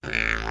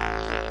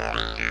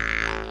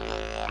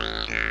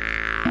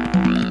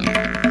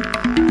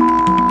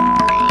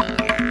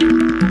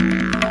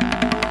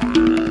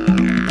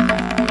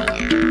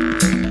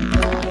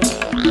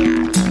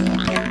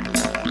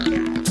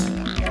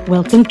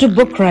Welcome to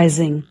Book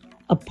Rising,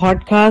 a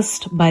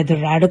podcast by the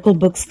Radical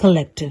Books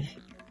Collective.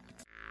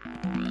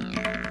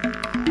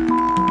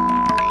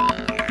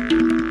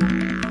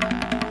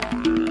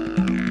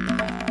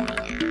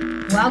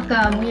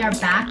 Welcome. We are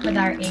back with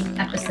our 8th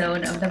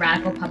episode of the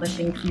Radical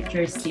Publishing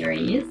Futures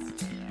series.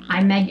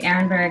 I'm Meg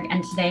Arenberg,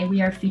 and today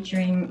we are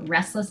featuring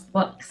Restless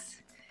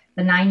Books,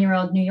 the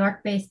 9-year-old New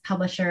York-based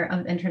publisher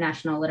of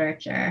international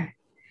literature.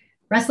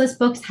 Restless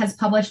Books has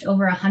published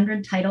over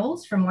 100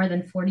 titles from more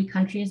than 40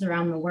 countries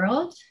around the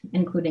world,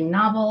 including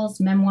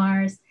novels,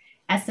 memoirs,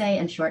 essay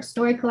and short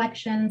story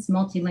collections,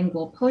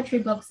 multilingual poetry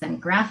books,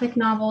 and graphic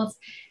novels,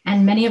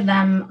 and many of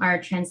them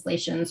are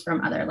translations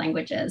from other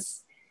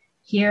languages.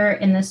 Here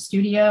in the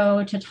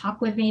studio to talk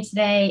with me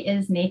today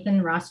is Nathan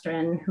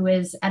Rostron, who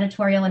is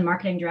editorial and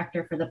marketing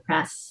director for the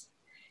press.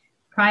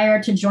 Prior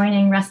to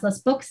joining Restless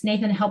Books,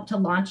 Nathan helped to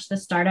launch the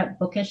startup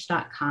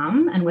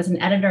bookish.com and was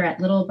an editor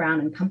at Little, Brown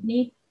and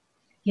Company.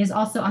 He is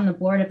also on the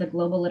board of the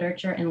Global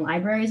Literature and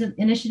Libraries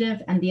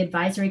Initiative and the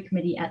advisory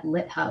committee at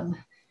LitHub.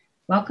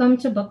 Welcome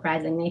to Book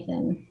Rising,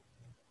 Nathan.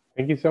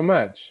 Thank you so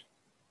much.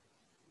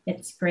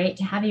 It's great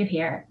to have you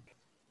here.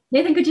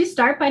 Nathan, could you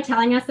start by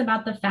telling us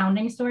about the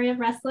founding story of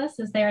Restless?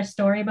 Is there a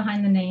story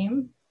behind the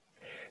name?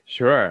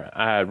 Sure.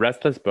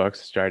 Restless Books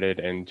started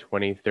in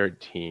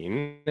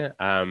 2013,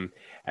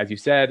 as you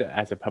said,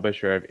 as a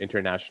publisher of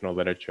international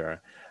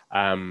literature.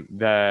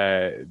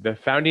 The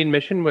founding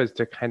mission was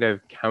to kind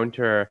of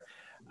counter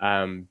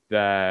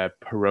the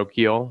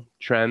parochial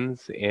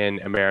trends in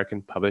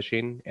American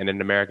publishing and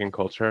in American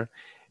culture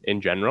in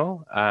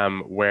general,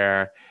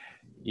 where,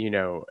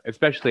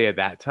 especially at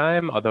that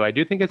time, although I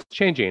do think it's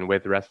changing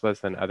with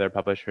Restless and other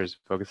publishers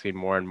focusing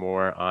more and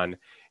more on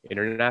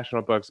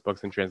international books,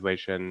 books in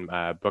translation,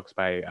 books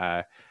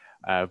by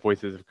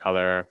voices of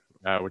color,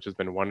 which has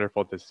been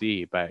wonderful to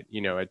see. But,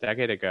 a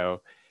decade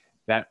ago,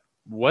 that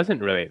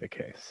wasn't really the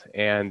case.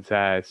 And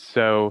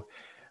so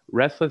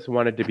Restless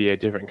wanted to be a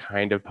different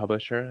kind of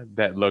publisher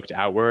that looked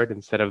outward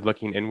instead of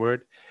looking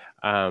inward.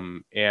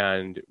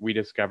 And we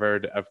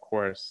discovered, of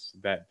course,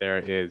 that there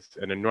is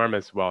an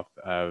enormous wealth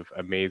of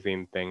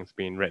amazing things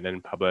being written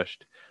and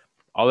published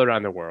all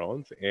around the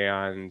world.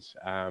 And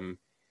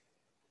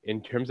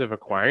in terms of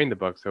acquiring the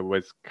books, it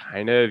was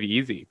kind of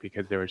easy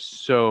because there was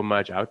so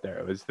much out there.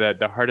 It was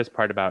the hardest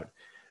part about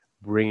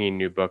bringing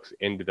new books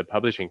into the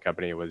publishing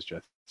company was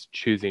just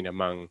choosing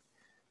among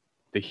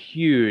the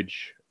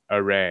huge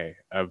array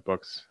of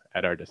books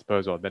at our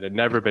disposal that had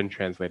never been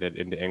translated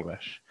into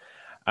English.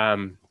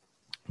 When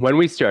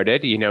we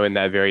started, in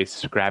that very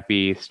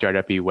scrappy,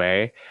 startup-y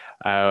way,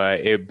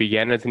 it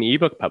began as an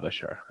ebook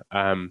publisher.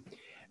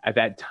 At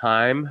that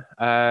time,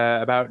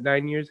 about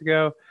 9 years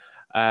ago,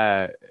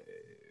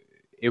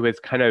 it was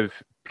kind of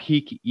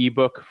peak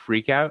ebook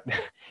freakout.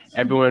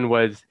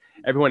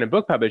 Everyone in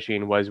book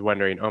publishing was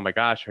wondering, oh my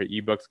gosh, are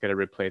ebooks going to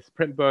replace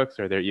print books?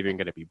 Are there even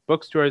going to be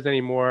bookstores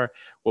anymore?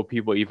 Will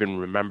people even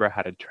remember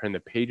how to turn the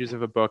pages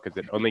of a book? Is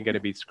it only going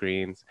to be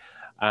screens?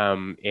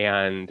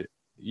 And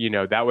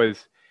that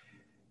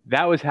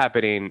was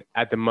happening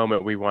at the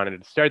moment we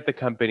wanted to start the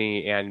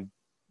company, and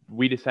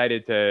we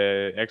decided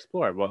to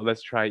explore. Well,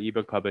 let's try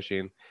ebook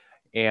publishing.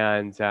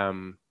 And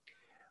on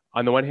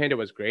the one hand, it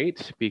was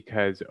great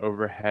because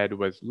overhead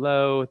was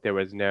low. There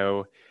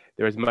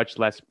was much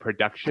less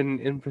production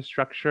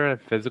infrastructure,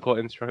 physical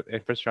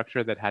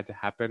infrastructure that had to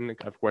happen,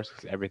 of course,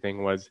 because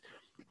everything was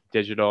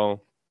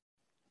digital.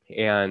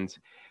 And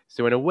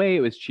so in a way, it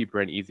was cheaper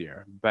and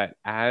easier. But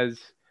as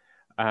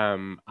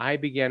I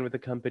began with the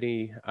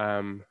company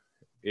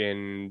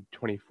in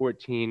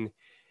 2014,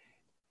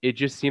 it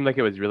just seemed like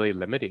it was really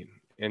limiting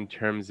in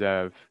terms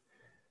of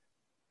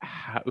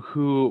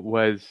who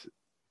was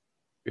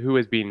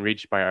being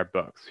reached by our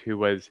books, who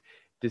was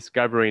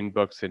discovering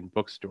books in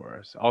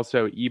bookstores.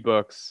 Also,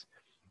 ebooks,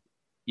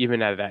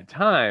 even at that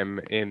time,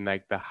 in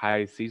like the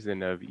high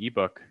season of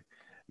ebook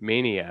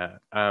mania,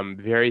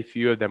 very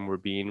few of them were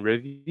being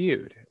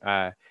reviewed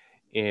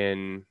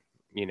in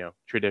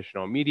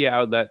traditional media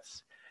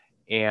outlets,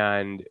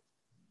 and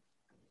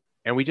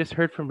we just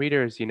heard from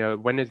readers,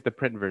 when is the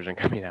print version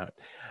coming out?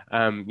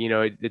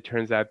 It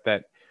turns out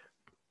that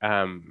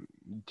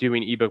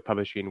doing ebook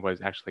publishing was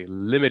actually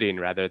limiting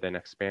rather than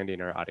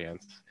expanding our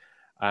audience.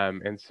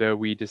 And so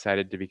we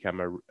decided to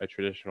become a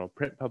traditional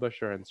print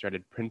publisher and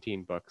started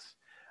printing books,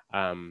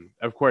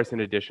 of course,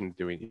 in addition to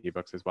doing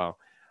ebooks as well,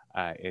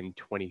 in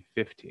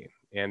 2015.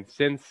 And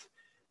since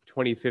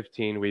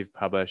 2015, we've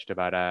published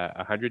about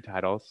 100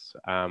 titles,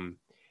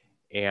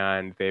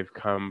 and they've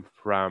come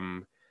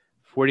from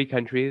 40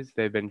 countries.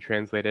 They've been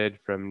translated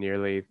from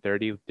nearly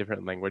 30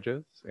 different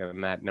languages,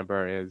 and that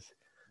number is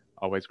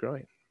always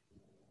growing.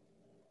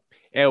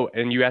 Oh,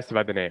 and you asked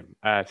about the name.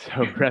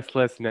 So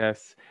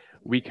restlessness,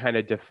 we kind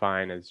of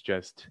define as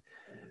just,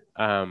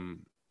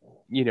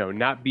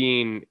 not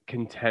being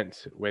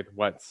content with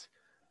what's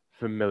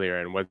familiar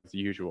and what's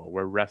usual.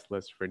 We're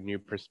restless for new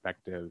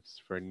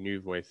perspectives, for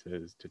new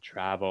voices, to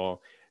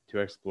travel, to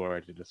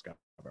explore, to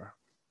discover.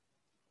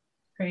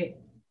 Great.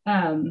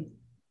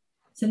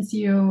 Since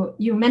you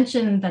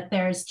mentioned that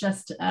there's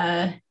just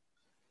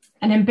a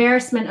an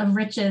embarrassment of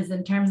riches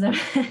in terms of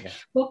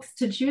books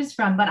to choose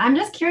from. But I'm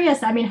just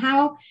curious. I mean,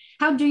 how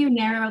do you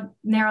narrow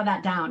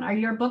that down? Are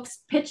your books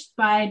pitched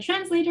by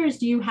translators?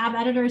 Do you have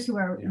editors who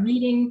are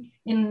reading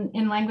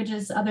in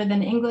languages other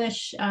than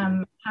English?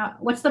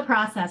 What's the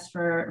process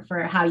for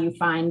how you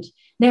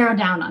narrow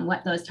down on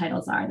what those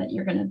titles are that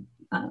you're going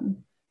to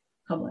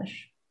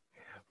publish?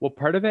 Well,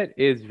 part of it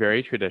is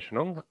very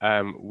traditional.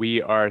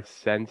 We are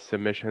sent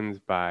submissions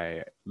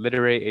by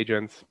literary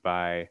agents,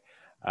 by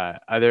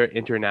other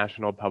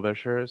international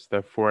publishers,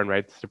 the foreign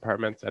rights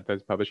departments at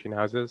those publishing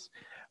houses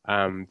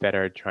that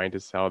are trying to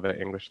sell the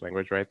English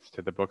language rights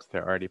to the books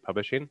they're already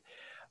publishing.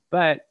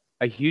 But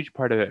a huge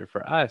part of it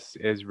for us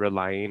is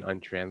relying on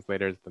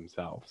translators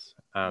themselves.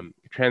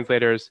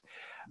 Translators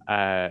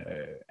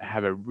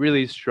have a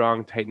really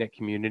strong, tight-knit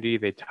community.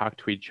 They talk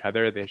to each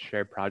other. They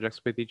share projects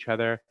with each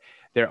other.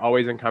 They're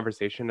always in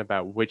conversation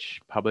about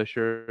which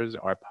publishers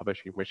are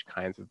publishing which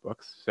kinds of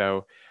books.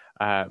 So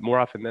more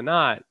often than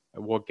not,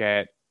 we'll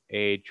get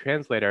a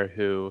translator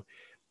who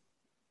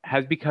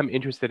has become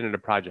interested in a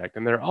project.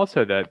 And they're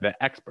also the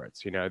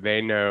experts.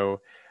 They know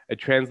a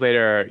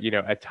translator,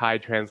 a Thai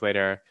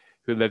translator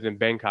who lives in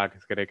Bangkok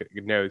is going to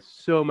know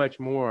so much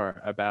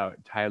more about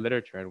Thai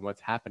literature and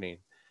what's happening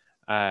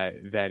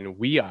than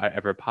we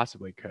ever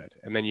possibly could.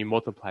 And then you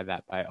multiply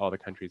that by all the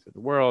countries of the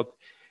world.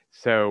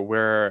 So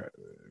we're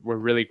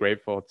really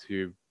grateful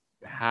to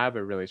have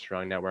a really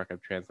strong network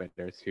of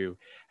translators who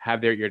have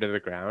their ear to the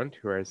ground,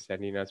 who are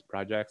sending us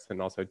projects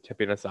and also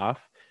tipping us off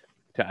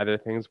to other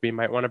things we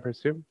might want to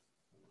pursue.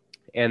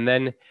 And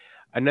then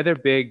another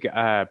big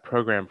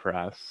program for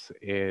us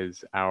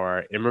is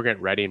our Immigrant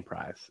Writing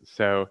Prize.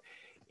 So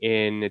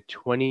in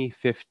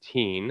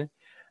 2015,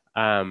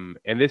 and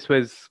this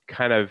was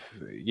kind of,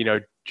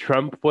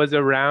 Trump was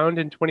around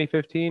in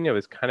 2015. It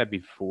was kind of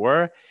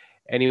before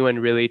anyone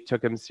really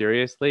took him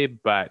seriously,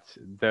 but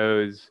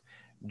those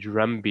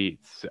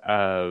drumbeats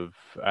of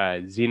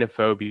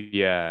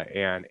xenophobia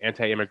and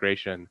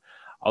anti-immigration,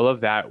 all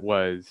of that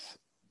was,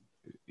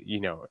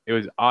 it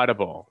was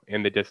audible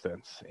in the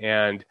distance.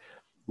 And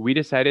we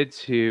decided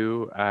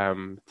to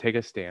take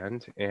a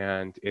stand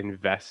and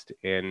invest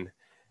in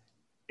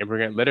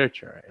immigrant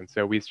literature. And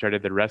so we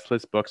started the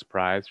Restless Books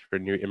Prize for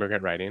New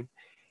Immigrant Writing.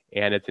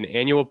 And it's an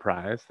annual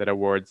prize that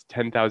awards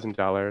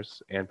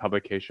 $10,000 and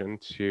publication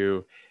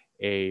to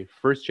a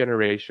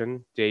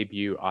first-generation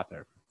debut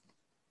author.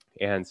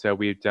 And so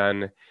we've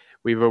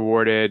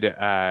awarded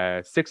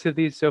 6 of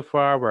these so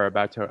far. We're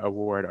about to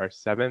award our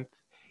 7th,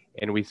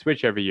 and we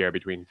switch every year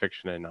between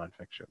fiction and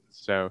nonfiction.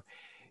 So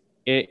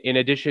in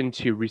addition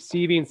to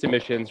receiving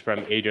submissions from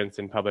agents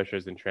and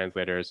publishers and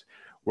translators,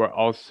 we're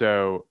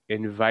also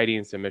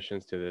inviting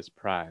submissions to this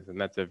prize, and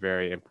that's a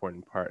very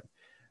important part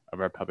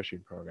of our publishing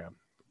program.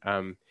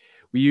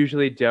 We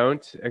usually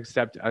don't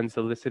accept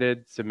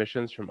unsolicited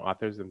submissions from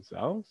authors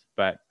themselves,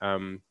 but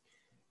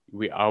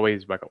we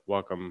always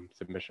welcome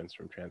submissions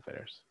from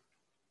translators.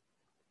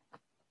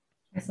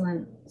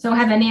 Excellent. So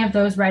have any of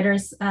those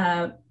writers,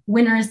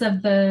 winners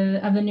of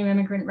the New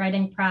Immigrant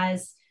Writing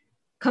Prize,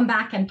 come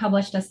back and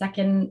published a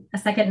second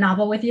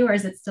novel with you, or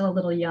is it still a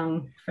little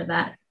young for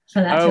that?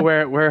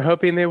 We're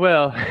hoping they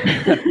will.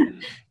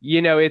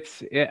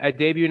 It's a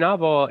debut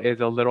novel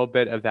is a little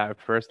bit of that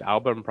first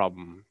album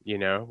problem,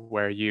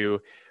 where you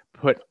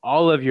put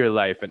all of your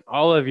life and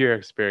all of your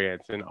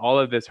experience and all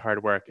of this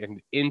hard work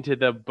into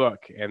the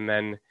book, and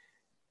then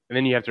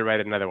you have to write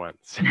another one.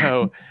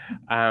 So,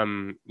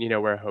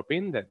 we're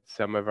hoping that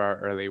some of our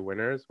early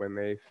winners, when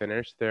they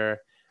finish their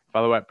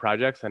follow-up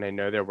projects, and I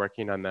know they're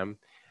working on them,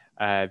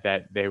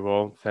 that they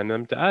will send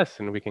them to us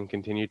and we can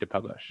continue to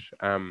publish.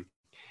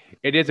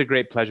 It is a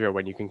great pleasure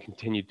when you can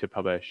continue to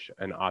publish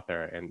an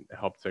author and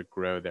help to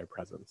grow their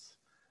presence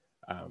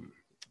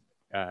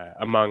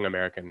among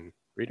American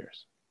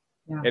readers.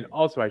 Yeah. And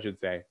also, I should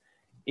say,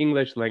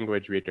 English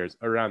language readers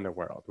around the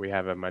world. We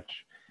have a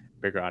much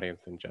bigger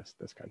audience than just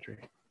this country.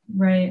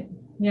 Right.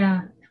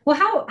 Yeah.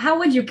 Well, how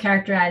would you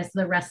characterize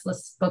the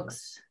Restless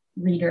Books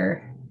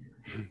reader?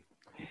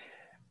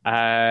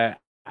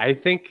 I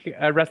think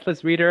a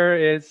restless reader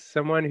is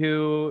someone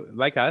who,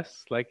 like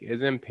us,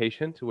 is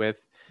impatient with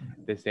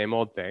the same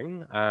old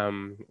thing,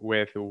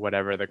 with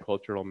whatever the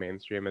cultural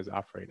mainstream is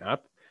offering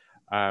up.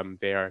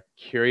 They are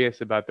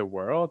curious about the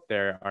world.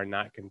 They are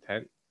not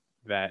content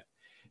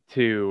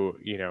to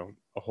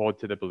hold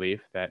to the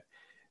belief that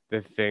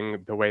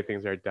the way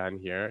things are done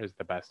here is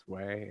the best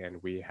way,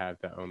 and we have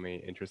the only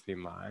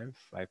interesting lives.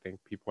 I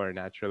think people are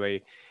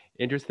naturally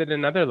interested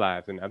in other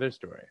lives and other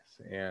stories.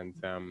 And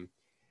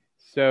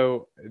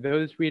so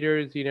those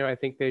readers, I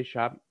think they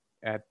shop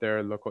at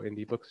their local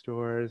indie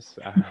bookstores.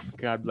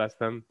 God bless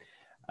them.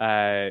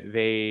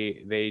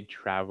 They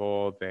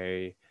travel.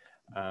 They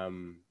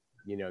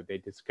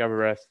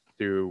discover us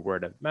through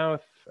word of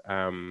mouth,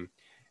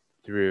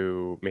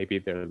 through maybe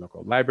their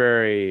local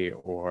library,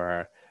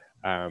 or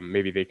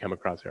maybe they come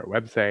across our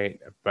website.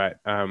 But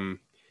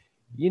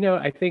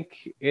I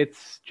think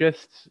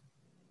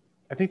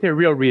I think they're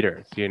real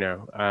readers.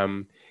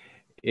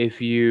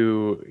 If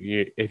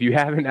you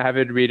have an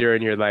avid reader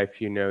in your life,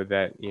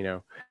 that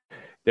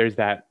there's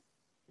that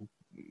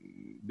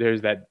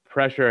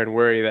pressure and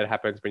worry that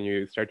happens when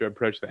you start to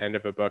approach the end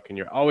of a book, and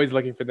you're always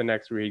looking for the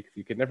next read because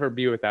you could never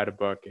be without a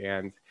book.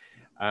 And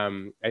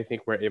I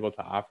think we're able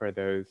to offer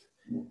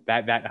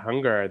that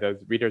hunger, those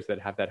readers that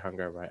have that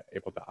hunger, we're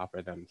able to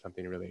offer them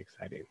something really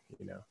exciting.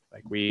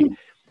 Like we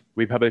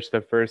published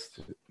the first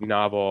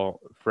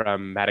novel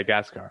from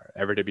Madagascar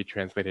ever to be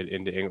translated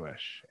into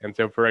English. And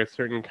so for a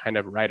certain kind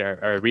of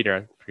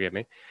reader,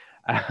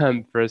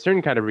 for a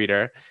certain kind of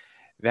reader,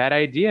 that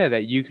idea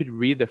that you could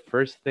read the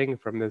first thing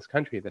from this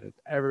country that has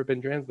ever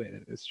been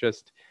translated is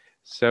just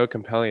so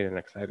compelling and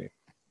exciting.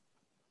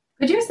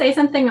 Could you say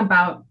something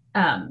about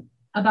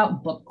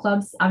book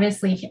clubs?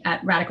 Obviously,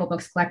 at Radical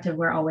Books Collective,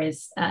 we're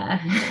always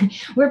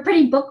we're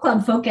pretty book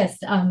club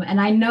focused,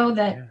 and I know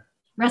that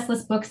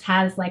Restless Books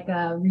has like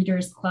a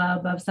readers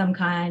club of some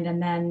kind,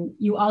 and then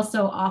you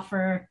also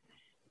offer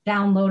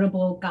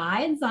downloadable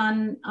guides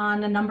on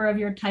a number of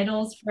your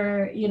titles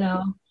for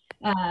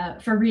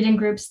reading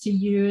groups to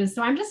use.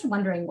 So I'm just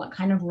wondering what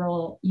kind of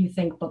role you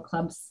think book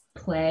clubs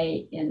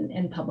play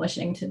in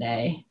publishing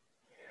today.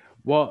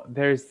 Well,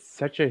 there's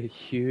such a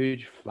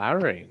huge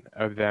flowering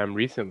of them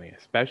recently,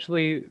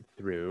 especially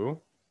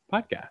through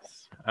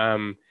podcasts.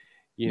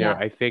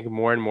 I think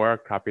more and more are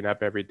cropping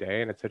up every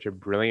day, and it's such a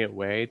brilliant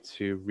way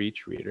to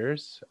reach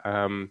readers,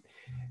 who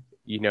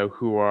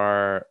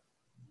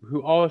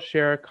all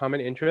share common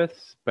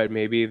interests, but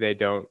maybe they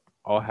don't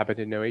all happen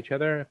to know each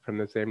other from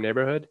the same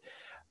neighborhood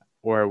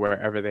or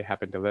wherever they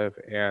happen to live.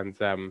 And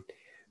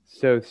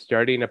so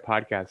starting a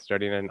podcast,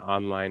 starting an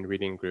online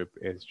reading group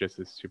is just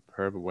a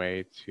superb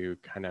way to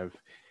kind of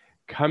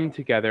come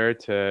together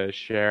to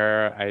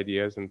share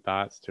ideas and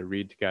thoughts, to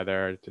read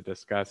together, to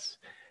discuss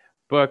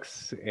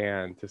books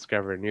and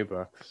discover new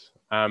books.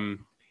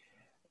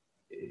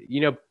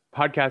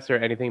 Podcasts are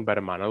anything but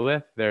a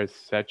monolith. There's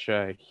such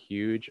a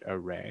huge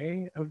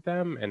array of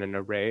them and an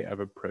array of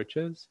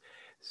approaches.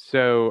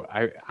 So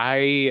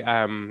I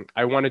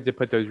wanted to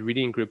put those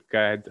reading group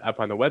guides up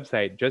on the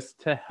website just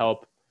to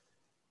help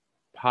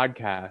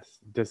podcasts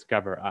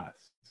discover us,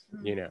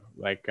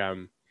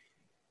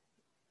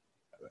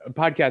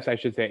 podcasts, I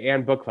should say,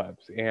 and book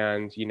clubs.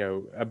 And,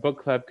 a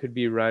book club could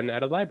be run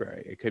at a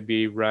library. It could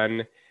be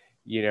run,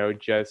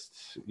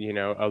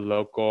 a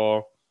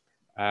local,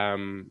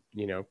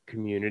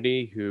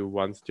 community who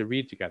wants to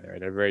read together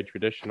in a very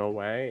traditional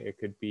way. It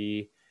could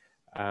be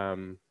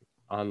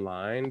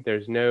online.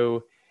 There's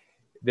no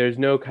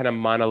kind of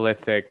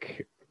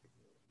monolithic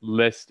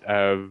list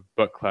of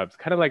book clubs,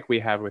 kind of like we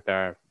have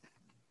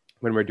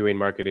when we're doing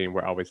marketing.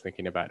 We're always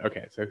thinking about,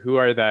 okay, so who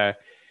are the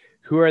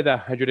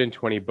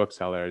 120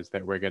 booksellers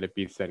that we're going to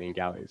be sending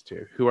galleys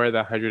to? Who are the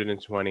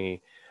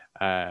 120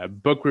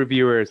 book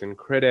reviewers and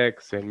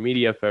critics and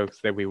media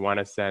folks that we want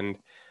to send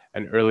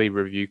an early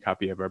review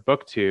copy of our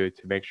book to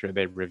make sure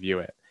they review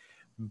it?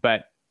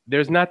 But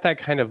there's not that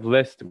kind of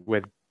list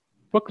with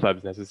book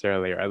clubs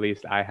necessarily, or at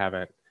least I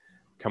haven't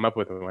come up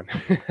with one.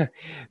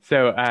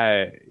 So,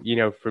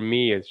 for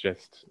me, it's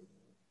just,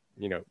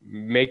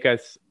 make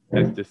us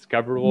as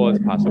discoverable as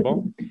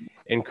possible,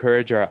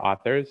 encourage our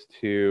authors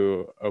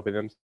to open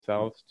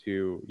themselves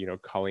to,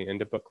 calling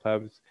into book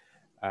clubs.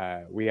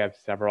 We have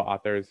several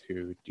authors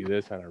who do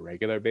this on a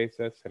regular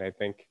basis. And I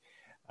think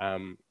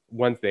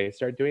once they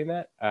start doing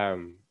that,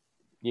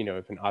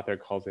 if an author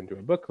calls into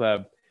a book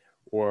club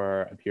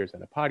or appears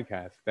on a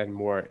podcast, then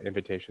more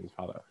invitations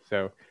follow.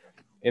 So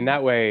in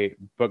that way,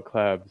 book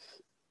clubs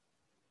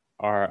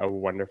are a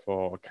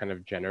wonderful kind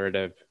of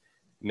generative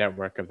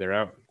network of their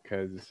own,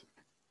 because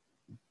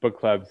book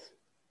clubs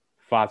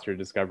foster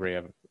discovery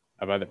of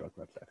other book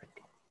clubs, I think.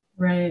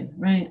 Right.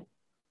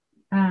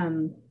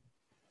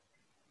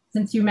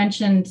 Since you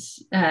mentioned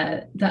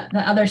the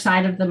other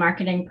side of the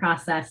marketing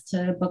process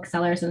to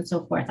booksellers and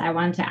so forth, I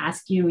wanted to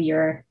ask you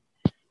your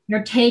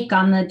take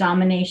on the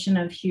domination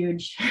of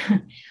huge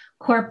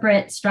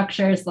corporate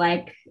structures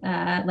like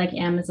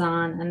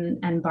Amazon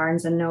and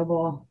Barnes and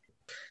Noble.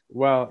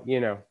 Well,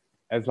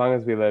 as long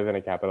as we live in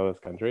a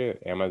capitalist country,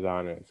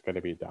 Amazon is going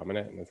to be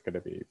dominant, and it's going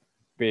to be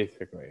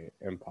basically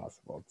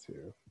impossible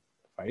to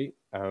fight.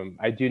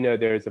 I do know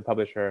there's a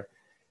publisher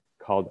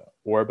called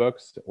OR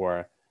Books,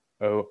 or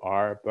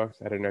OR Books.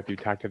 I don't know if you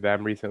talked to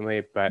them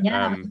recently, but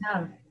yeah.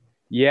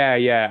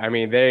 I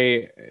mean,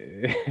 they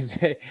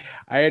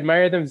I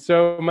admire them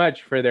so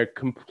much for their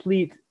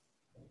complete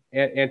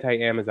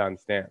anti-Amazon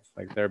stance.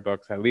 Like, their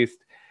books, at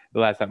least the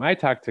last time I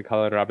talked to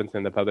Colin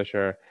Robinson, the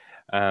publisher,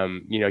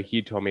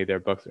 he told me their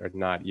books are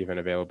not even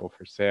available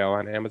for sale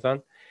on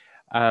Amazon.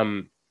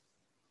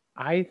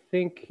 I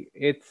think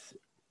it's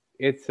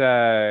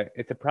a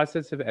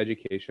process of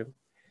education,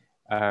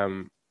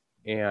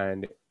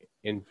 and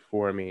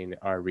informing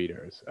our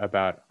readers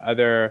about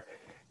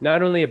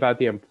not only about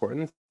the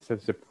importance of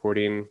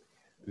supporting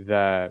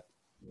the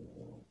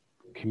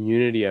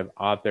community of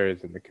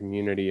authors and the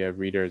community of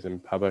readers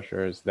and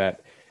publishers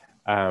that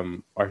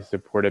are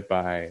supported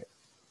by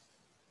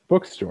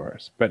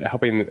bookstores, but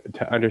helping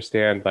to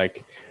understand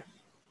like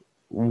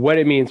what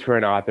it means for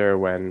an author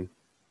when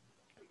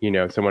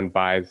someone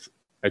buys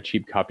a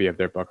cheap copy of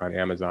their book on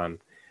Amazon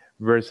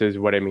versus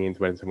what it means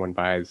when someone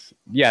buys,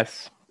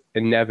 yes,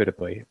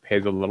 inevitably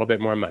pays a little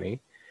bit more money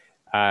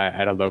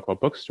at a local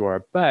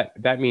bookstore, but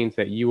that means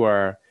that you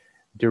are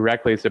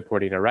directly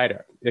supporting a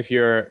writer. If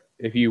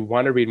you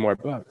want to read more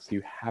books,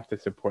 you have to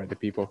support the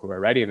people who are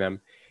writing them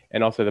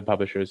and also the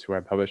publishers who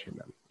are publishing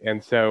them.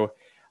 And so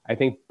I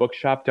think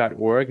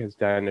bookshop.org has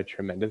done a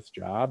tremendous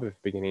job of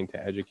beginning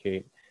to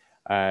educate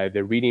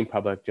the reading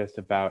public just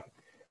about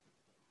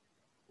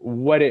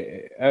what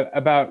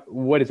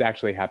is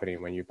actually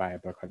happening when you buy a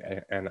book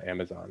on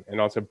Amazon,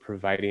 and also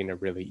providing a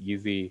really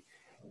easy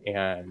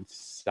and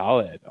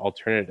solid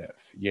alternative.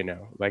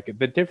 Like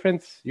the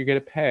difference you're going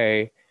to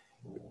pay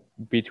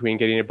between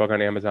getting a book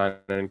on Amazon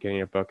and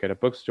getting a book at a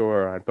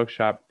bookstore or on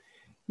Bookshop,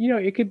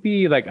 it could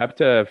be like up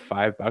to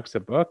 $5 a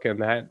book,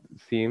 and that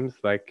seems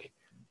like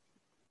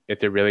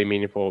it's a really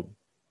meaningful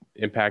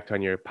impact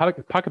on your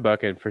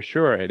pocketbook, and for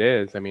sure it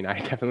is. I mean, I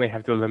definitely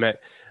have to limit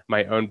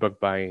my own book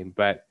buying,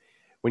 but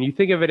when you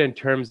think of it in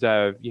terms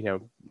of, do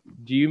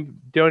you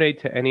donate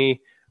to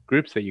any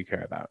groups that you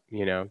care about?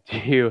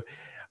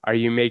 Are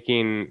you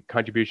making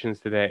contributions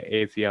to the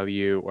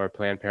ACLU or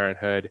Planned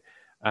Parenthood?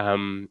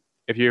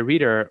 If you're a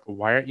reader,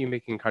 why aren't you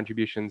making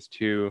contributions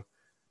to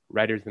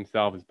writers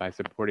themselves by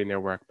supporting their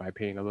work, by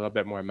paying a little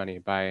bit more money,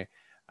 by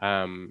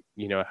helping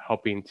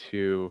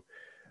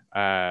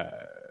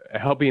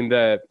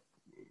the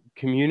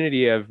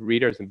community of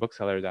readers and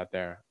booksellers out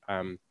there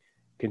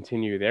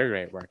continue their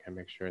great work and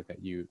make sure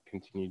that you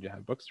continue to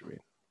have books to read.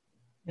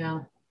 Yeah,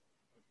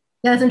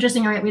 that's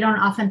interesting, right? We don't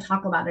often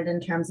talk about it in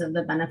terms of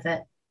the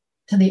benefit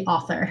to the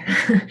author.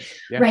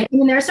 Yeah. Right. I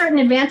mean, there are certain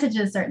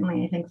advantages,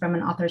 certainly, I think, from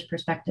an author's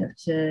perspective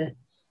to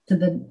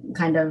the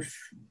kind of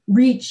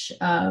reach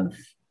of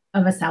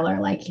a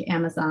seller like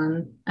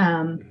Amazon.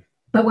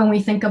 But when we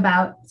think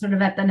about sort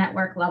of at the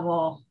network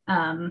level,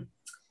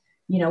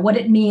 what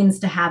it means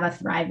to have a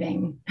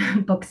thriving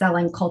book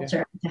selling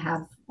culture, to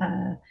have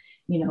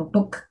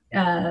book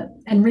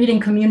and reading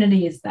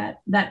communities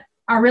that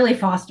are really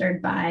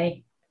fostered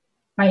by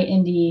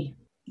indie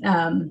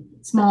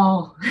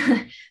small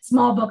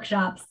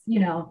bookshops,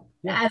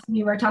 as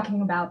we were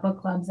talking about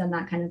book clubs and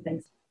that kind of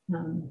things.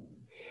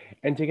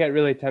 And to get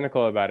really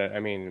technical about it, I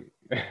mean,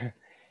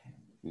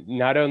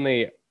 not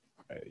only,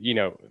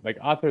 like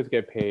authors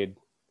get paid,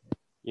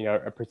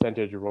 a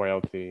percentage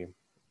royalty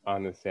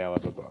on the sale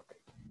of a book.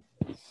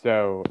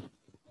 So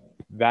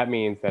that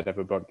means that if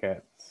a book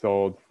gets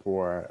sold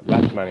for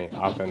less money,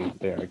 often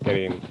they're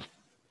getting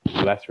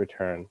less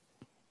return.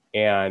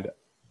 And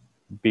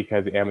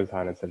because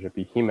Amazon is such a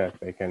behemoth,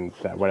 they can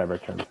set whatever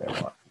terms they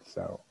want.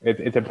 So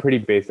it's a pretty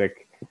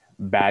basic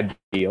bad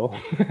deal.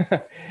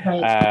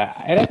 Right.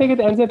 And I think it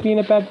ends up being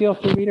a bad deal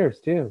for readers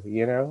too,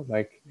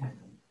 like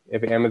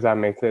if Amazon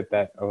makes it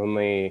that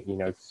only,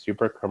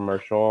 super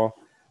commercial,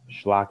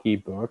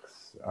 schlocky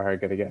books are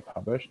going to get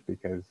published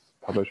because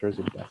publishers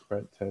are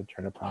desperate to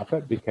turn a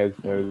profit, because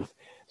those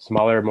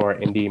smaller, more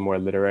indie, more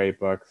literary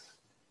books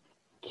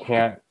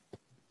can't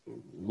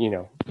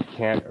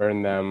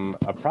earn them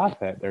a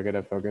profit. They're going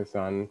to focus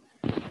on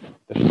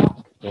the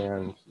schlock.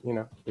 And,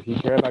 if you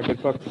care about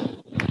good books,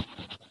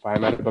 buy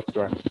them at a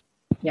bookstore.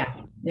 Yeah.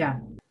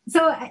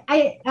 So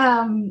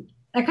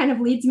that kind of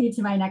leads me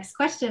to my next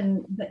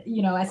question.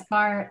 As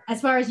far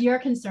as you're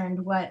concerned,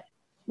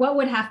 what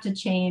would have to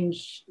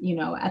change,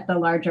 at the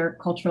larger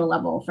cultural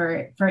level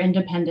for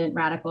independent,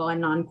 radical,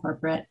 and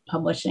non-corporate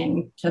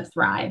publishing to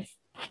thrive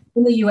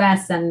in the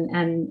U.S.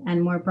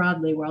 and more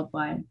broadly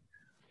worldwide?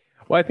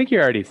 Well, I think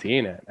you're already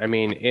seeing it. I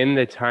mean, in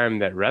the time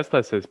that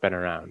Restless has been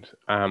around,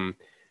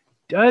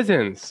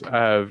 dozens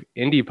of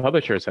indie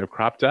publishers have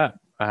cropped up.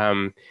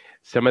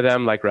 Some of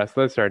them, like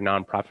Restless, are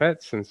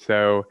nonprofits. And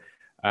so,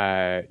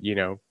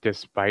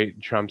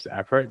 despite Trump's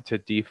effort to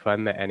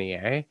defund the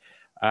NEA,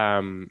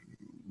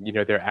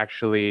 they're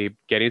actually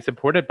getting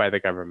supported by the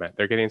government.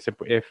 They're getting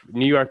if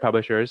New York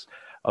publishers,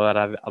 a lot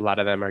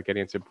of them are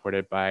getting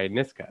supported by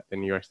NYSCA, the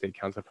New York State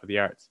Council for the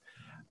Arts.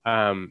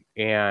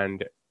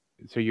 And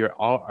so you're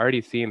already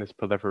seeing this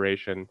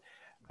proliferation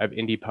of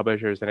indie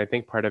publishers. And I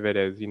think part of it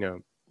is,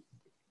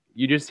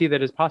 you just see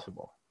that it's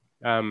possible.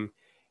 And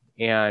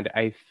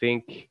I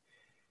think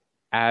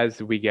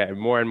as we get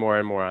more and more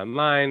and more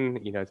online,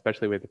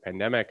 especially with the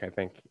pandemic, I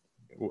think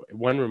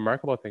one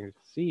remarkable thing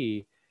to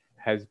see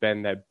has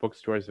been that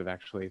bookstores have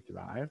actually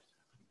thrived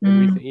in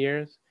recent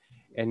years.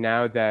 And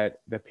now that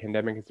the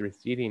pandemic is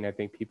receding, I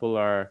think people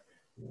are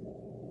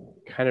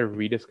kind of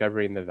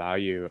rediscovering the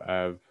value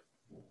of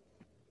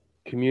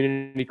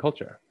community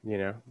culture.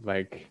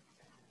 Like,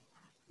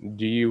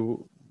 do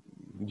you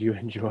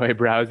enjoy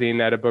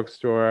browsing at a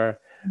bookstore?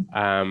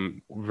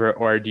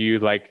 Or do you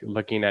like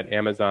looking at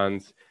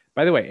Amazon's?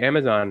 By the way,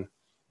 Amazon,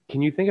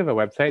 can you think of a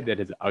website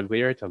that is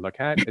uglier to look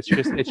at?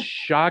 It's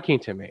shocking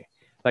to me.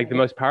 Like the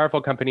most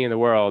powerful company in the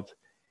world,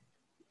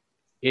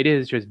 it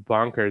is just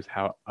bonkers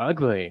how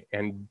ugly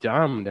and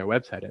dumb their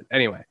website is.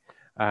 Anyway,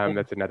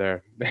 that's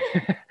another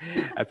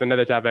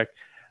topic.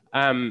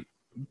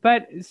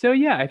 But so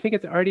yeah, I think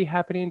it's already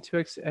happening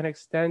to an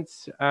extent.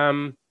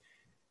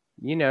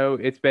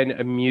 It's been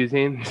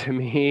amusing to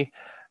me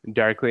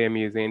darkly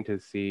amusing to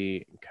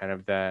see kind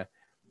of the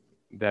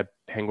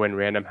Penguin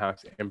Random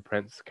House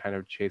imprints kind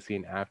of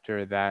chasing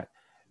after that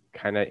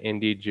kind of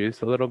indie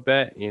juice a little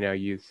bit.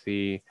 You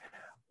see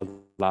a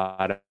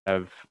lot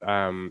of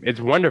it's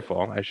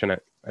wonderful. I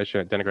shouldn't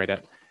denigrate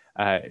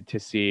it to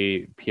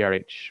see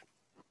PRH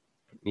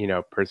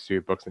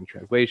pursue books in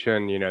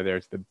translation.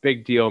 There's the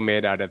big deal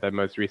made out of the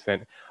most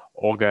recent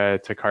Olga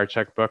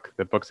Tokarczuk book,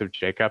 The Books of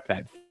Jacob,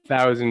 that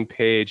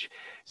 1,000-page,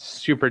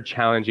 super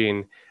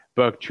challenging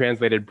book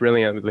translated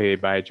brilliantly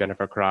by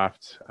Jennifer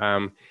Croft.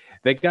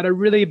 They got a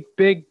really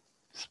big,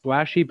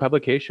 splashy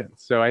publication.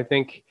 So I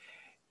think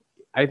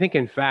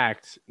in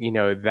fact,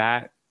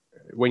 that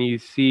when you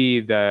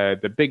see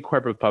the big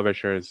corporate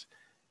publishers,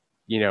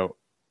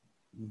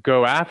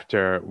 go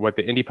after what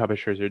the indie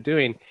publishers are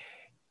doing,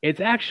 it's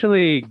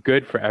actually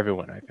good for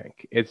everyone. I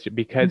think it's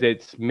because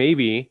it's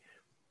maybe,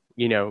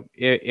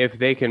 if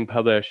they can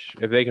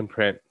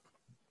print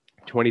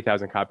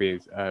 20,000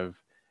 copies of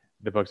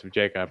the Books of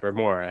Jacob or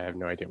more, I have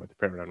no idea what the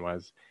print run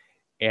was,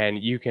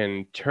 and you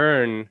can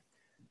turn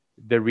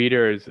the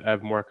readers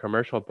of more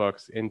commercial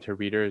books into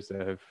readers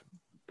of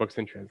books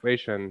in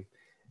translation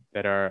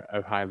that are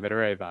of high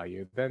literary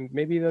value, then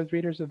maybe those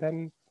readers will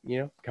then,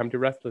 come to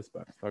Restless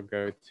Books. They'll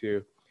go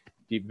to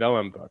Deep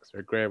Vellum Books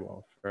or Grey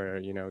Wolf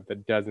or, the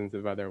dozens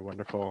of other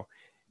wonderful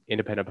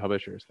independent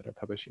publishers that are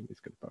publishing these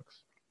good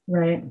books.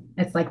 Right.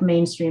 It's like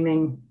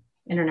mainstreaming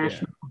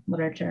international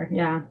literature.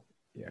 Yeah.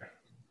 Yeah.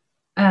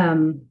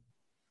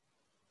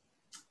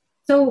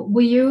 So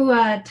will you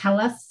tell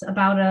us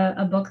about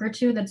a book or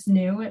two that's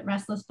new at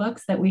Restless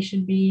Books that we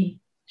should be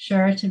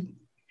sure to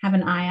have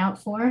an eye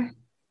out for?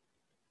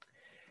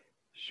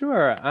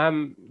 Sure.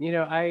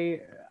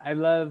 I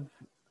love,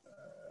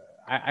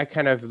 I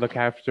kind of look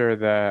after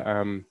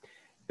the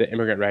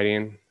Immigrant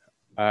Writing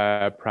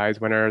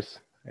prize winners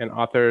and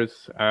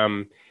authors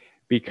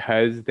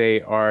because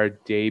they are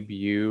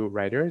debut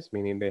writers,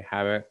 meaning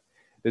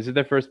this is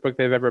the first book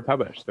they've ever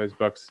published. Those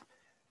books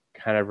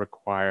kind of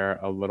require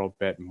a little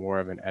bit more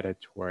of an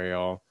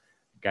editorial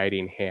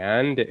guiding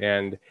hand,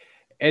 and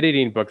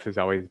editing books has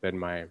always been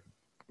my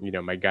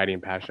guiding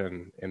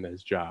passion in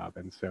this job.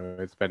 And so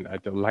it's been a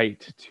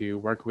delight to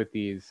work with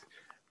these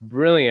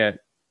brilliant,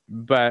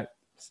 but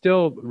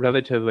still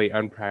relatively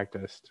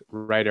unpracticed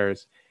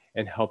writers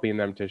and helping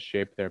them to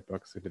shape their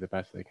books into the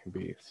best they can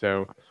be.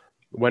 So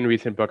one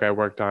recent book I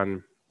worked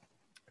on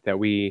that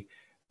we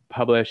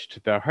published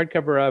the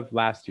hardcover of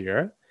last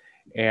year,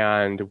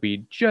 and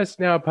we just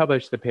now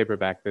published the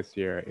paperback this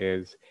year,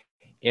 is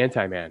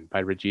Anti-Man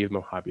by Rajiv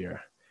Mohabir.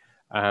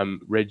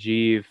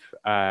 Rajiv,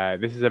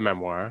 this is a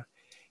memoir,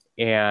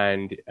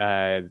 and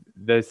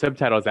the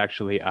subtitle is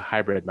actually a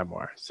hybrid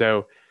memoir.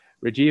 So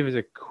Rajiv is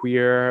a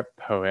queer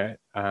poet.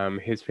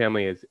 His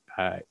family is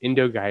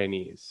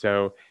Indo-Guyanese.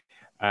 So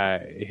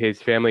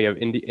his family of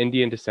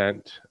Indian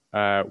descent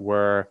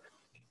were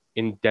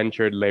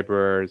indentured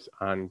laborers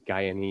on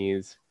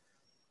Guyanese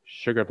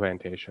sugar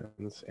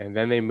plantations. And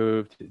then they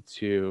moved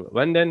to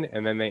London,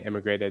 and then they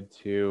immigrated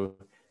to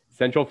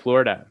Central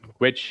Florida,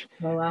 which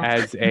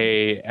as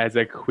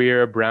a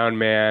queer brown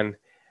man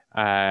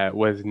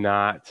was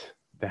not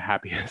the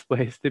happiest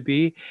place to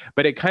be.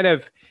 But it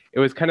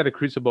was kind of the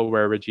crucible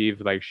where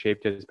Rajiv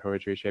shaped his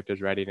poetry, shaped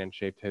his writing, and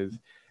shaped his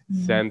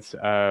sense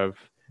of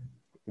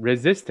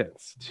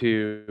resistance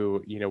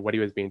to what he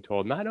was being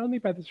told, not only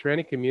by the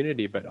surrounding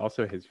community but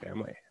also his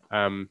family.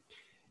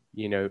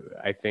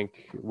 I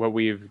think what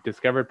we've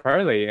discovered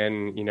partly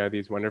in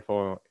these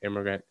wonderful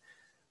immigrant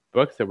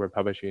books that we're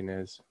publishing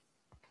is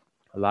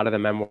a lot of the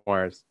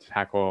memoirs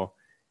tackle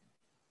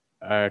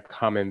a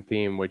common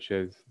theme, which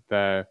is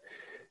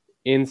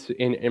in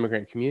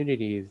immigrant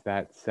communities,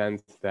 that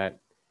sense that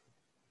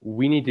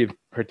we need to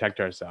protect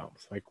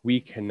ourselves.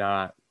 We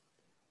cannot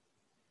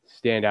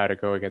stand out or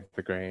go against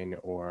the grain,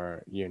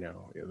 or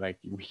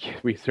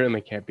we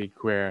certainly can't be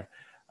queer,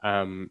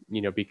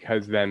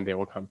 because then they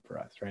will come for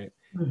us, right?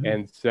 Mm-hmm.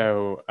 And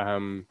so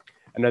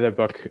another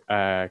book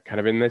kind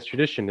of in this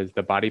tradition is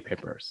The Body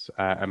Papers,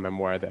 a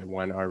memoir that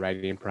won our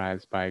writing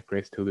prize by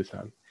Grace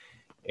Toulousan.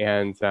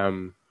 And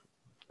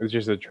it was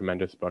just a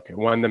tremendous book. It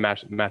won the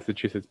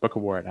Massachusetts Book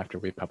Award after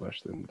we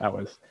published, and that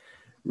was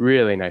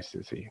really nice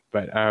to see.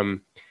 But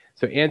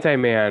so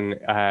Anti-Man,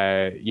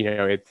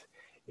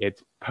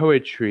 it's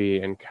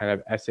poetry and kind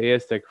of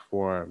essayistic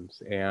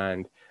forms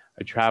and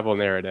a travel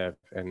narrative,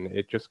 and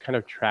it just kind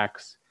of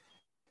tracks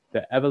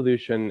the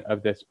evolution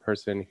of this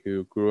person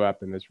who grew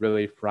up in this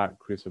really fraught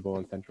crucible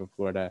in Central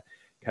Florida,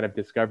 kind of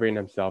discovering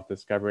himself,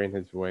 discovering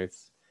his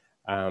voice.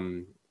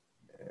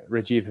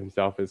 Rajiv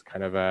himself is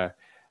kind of a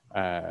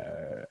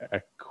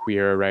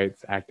queer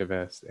rights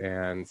activist,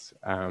 and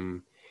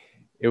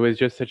it was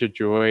just such a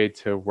joy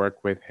to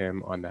work with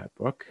him on that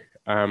book.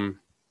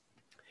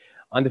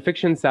 On the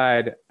fiction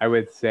side, I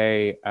would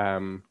say,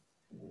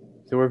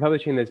 so we're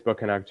publishing this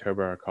book in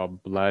October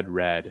called Blood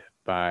Red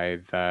by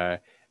the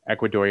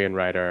Ecuadorian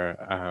writer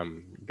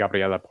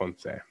Gabriela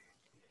Ponce.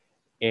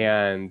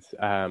 And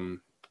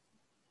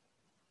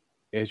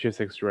it's just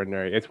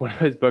extraordinary. It's one of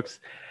those books,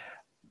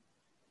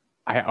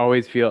 I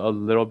always feel a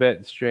little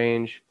bit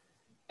strange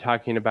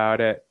talking about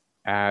it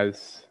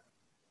as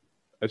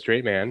a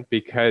straight man,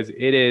 because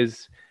it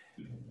is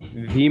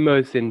the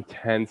most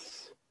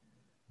intense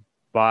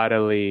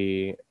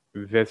bodily,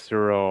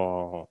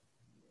 visceral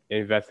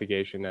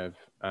investigation of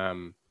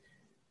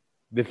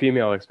the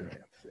female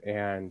experience.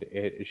 And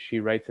she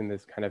writes in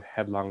this kind of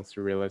headlong,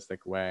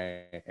 surrealistic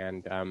way.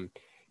 And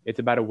it's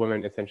about a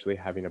woman essentially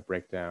having a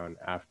breakdown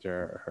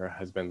after her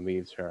husband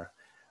leaves her.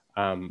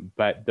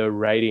 But the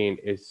writing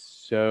is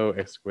so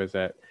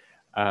exquisite.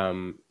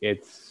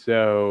 It's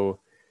so,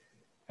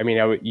 I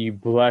mean, you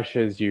blush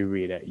as you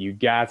read it. You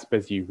gasp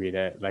as you read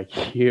it.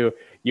 Like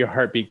your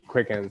heartbeat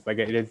quickens. Like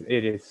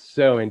it is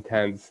so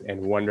intense and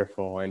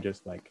wonderful, and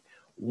just like,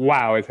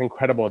 wow, it's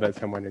incredible that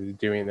someone is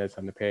doing this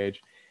on the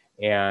page.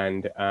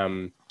 And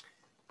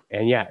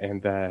yeah,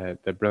 and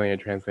the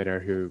brilliant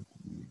translator who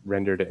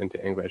rendered it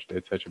into English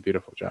did such a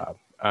beautiful job.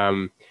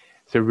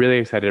 So really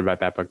excited about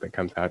that book that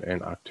comes out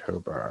in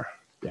October.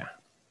 Yeah.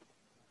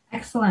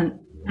 Excellent.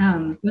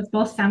 Those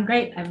both sound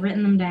great. I've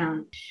written them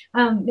down.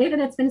 David,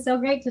 it's been so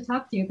great to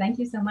talk to you. Thank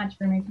you so much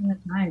for making the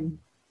time.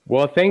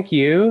 Well, thank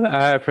you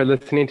for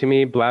listening to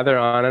me blather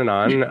on and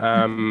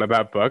on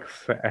about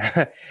books.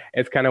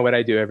 It's kind of what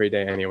I do every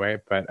day anyway.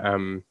 But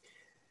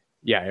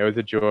yeah, it was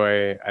a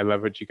joy. I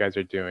love what you guys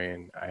are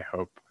doing. I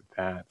hope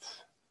that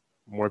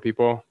more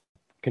people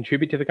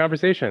contribute to the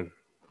conversation.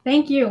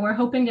 Thank you. We're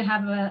hoping to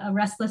have a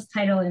Restless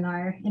title in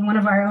one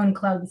of our own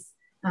clubs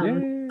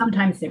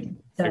sometime soon.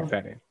 So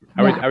exciting.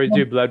 I would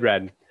do Blood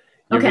Red.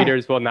 Your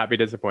readers will not be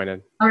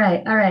disappointed. All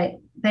right.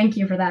 Thank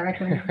you for that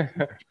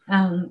recommendation.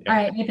 All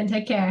right, Nathan,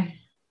 take care.